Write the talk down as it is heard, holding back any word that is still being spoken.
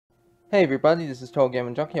Hey everybody, this is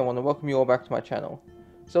TotalGamerJunkie. I want to welcome you all back to my channel.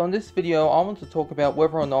 So in this video, I want to talk about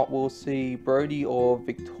whether or not we'll see Brody or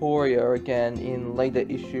Victoria again in later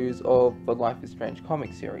issues of the Life is Strange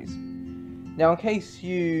comic series. Now, in case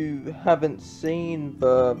you haven't seen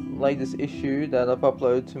the latest issue that I've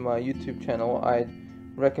uploaded to my YouTube channel, I'd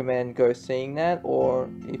recommend go seeing that, or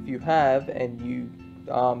if you have and you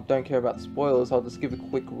don't care about spoilers, I'll just give a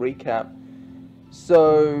quick recap.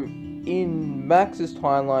 So, in Max's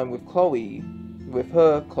timeline with Chloe,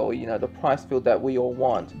 you know, the price field that we all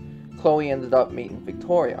want, Chloe ended up meeting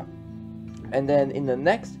Victoria. And then in the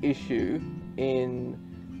next issue, in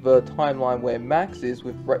the timeline where Max is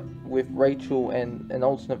with Rachel and an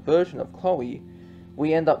alternate version of Chloe,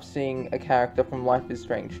 we end up seeing a character from Life is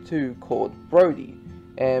Strange 2 called Brody.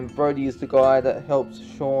 And Brody is the guy that helps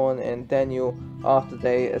Sean and Daniel after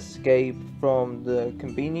they escape from the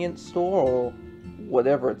convenience store, or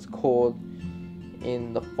whatever it's called,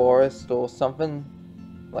 in the forest or something,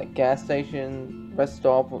 like gas station, rest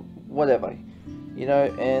stop, whatever, you know.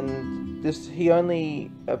 And he only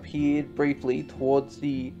appeared briefly towards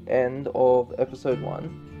the end of episode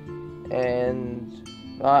 1, and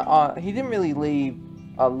he didn't really leave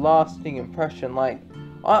a lasting impression. Like,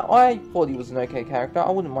 I thought he was an okay character.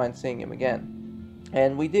 I wouldn't mind seeing him again,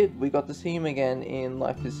 and we got to see him again in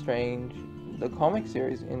Life is Strange, the comic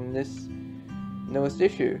series, in this newest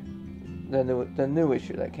issue, the new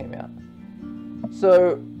issue that came out.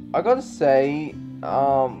 So I gotta say,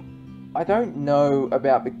 I don't know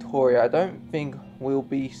about Victoria. I don't think we'll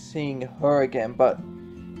be seeing her again, but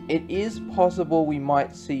it is possible we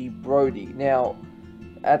might see Brody. Now,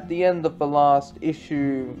 at the end of the last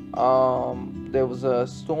issue, there was a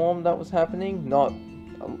storm that was happening, not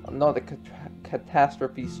a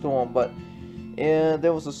catastrophe storm, but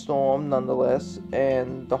there was a storm nonetheless,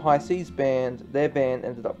 and the High Seas band, their band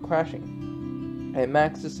ended up crashing. And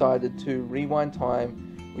Max decided to rewind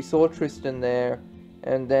time. We saw Tristan there,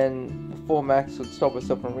 and then before Max could stop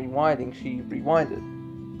herself from rewinding, she rewinded.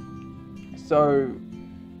 So,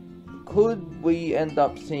 could we end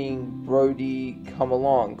up seeing Brody come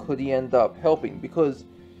along? Could he end up helping? Because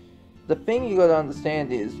the thing you gotta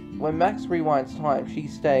understand is, when Max rewinds time, she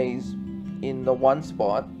stays in the one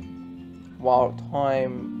spot while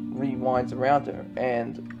time rewinds around her,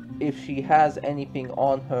 and if she has anything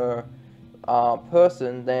on her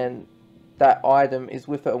person, then that item is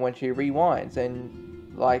with her when she rewinds.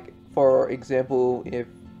 And like, for example, if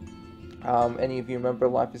any of you remember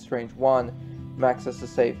Life is Strange 1, Max has to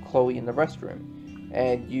save Chloe in the restroom,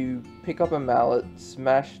 and you pick up a mallet,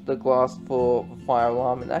 smash the glass for the fire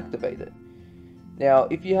alarm, and activate it. Now,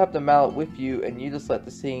 if you have the mallet with you and you just let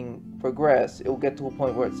the scene progress, it will get to a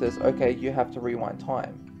point where it says, okay, you have to rewind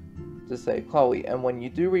time to save Chloe. And when you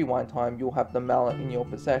do rewind time, you'll have the mallet in your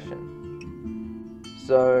possession.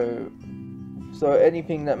 So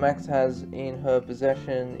anything that Max has in her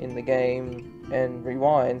possession in the game and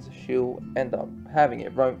rewinds, she'll end up having it.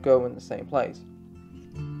 It won't go in the same place.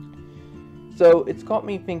 So it's got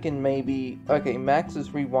me thinking, maybe, okay, Max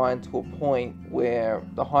is rewind to a point where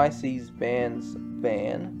the High Seas band's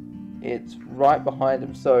van, it's right behind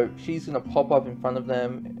him, so she's going to pop up in front of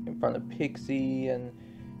them, in front of Pixie and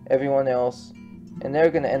everyone else, and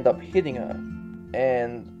they're going to end up hitting her.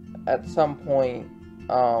 And at some point,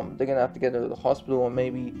 they're going to have to get her to the hospital, or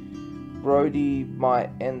maybe Brody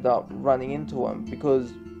might end up running into him,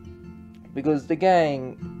 because the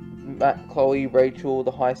gang, Matt, Chloe, Rachel,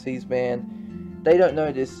 the High Seas band, they don't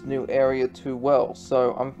know this new area too well.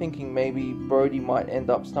 So I'm thinking maybe Brody might end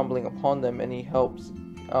up stumbling upon them, and he helps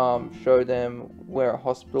show them where a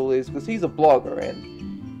hospital is, because he's a blogger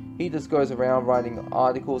and he just goes around writing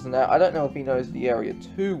articles and that. I don't know if he knows the area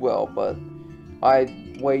too well, but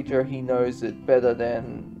I'd wager he knows it better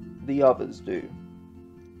than the others do.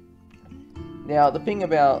 Now, the thing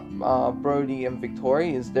about Brody and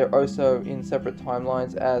Victoria is they're also in separate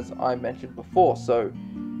timelines, as I mentioned before. So,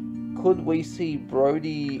 could we see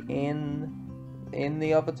Brody in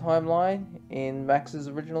the other timeline, in Max's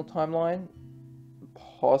original timeline?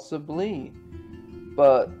 Possibly.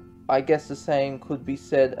 But I guess the same could be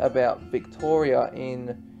said about Victoria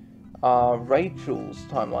in Rachel's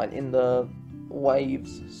timeline, in the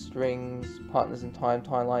Waves, Strings, Partners in Time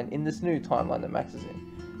timeline, in this new timeline that Max is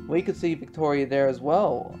in. We could see Victoria there as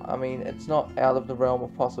well. I mean, it's not out of the realm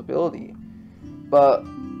of possibility. But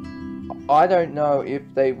I don't know if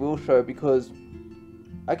they will show, because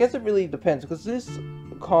I guess it really depends. Because this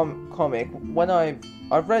comic, when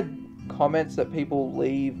I've read comments that people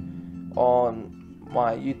leave on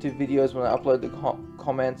my YouTube videos when I upload the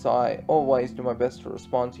comments, I always do my best to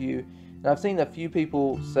respond to you. And I've seen a few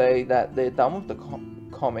people say that they're done with the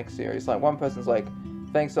comic series. Like, one person's like,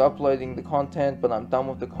 thanks for uploading the content, but I'm done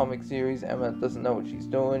with the comic series. Emma doesn't know what she's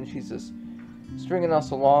doing. She's just stringing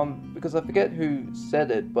us along, because I forget who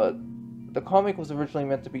said it, but the comic was originally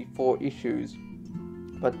meant to be 4 issues,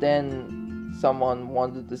 but then someone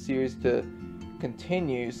wanted the series to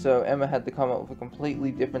continue, so Emma had to come up with a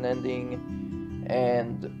completely different ending,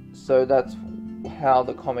 and so that's how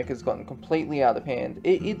the comic has gotten completely out of hand.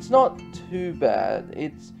 It's not too bad.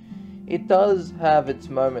 It does have its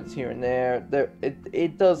moments here and there.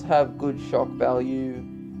 It does have good shock value,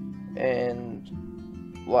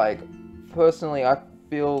 and like, personally, I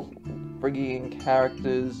feel bringing in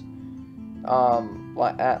characters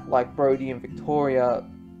like Brody and Victoria,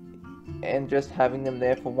 and just having them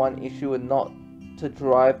there for one issue and not to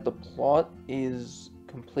drive the plot is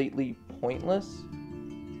completely pointless.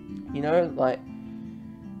 You know, like,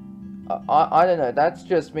 I don't know, that's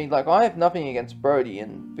just me. Like, I have nothing against Brody,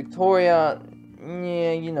 and Victoria,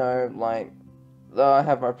 yeah, you know, like, I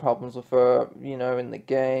have my problems with her, you know, in the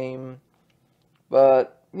game,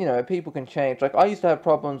 but, you know, people can change. Like, I used to have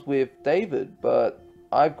problems with David, but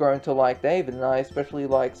I've grown to like David, and I especially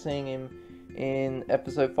like seeing him in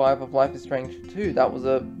episode 5 of Life is Strange 2. That was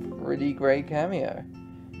a pretty great cameo.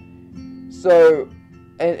 So,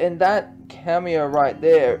 and that cameo right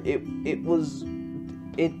there, it was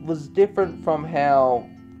different from how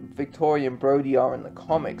Victoria and Brody are in the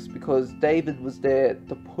comics, because David was there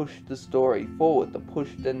to push the story forward, to push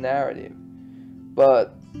the narrative.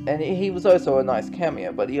 But, and he was also a nice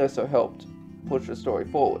cameo, but he also helped push the story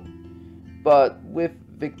forward. But with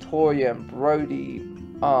Victoria and Brody,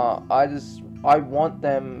 I want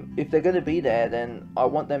them, if they're going to be there, then I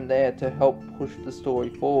want them there to help push the story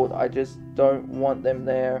forward. I just don't want them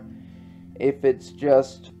there if it's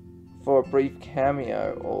just for a brief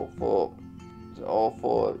cameo, or for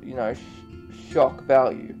you know, shock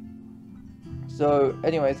value. So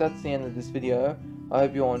anyways, that's the end of this video. I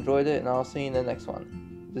hope you all enjoyed it, and I'll see you in the next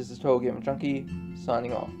one. This is TotalGamerJunkie,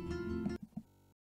 signing off.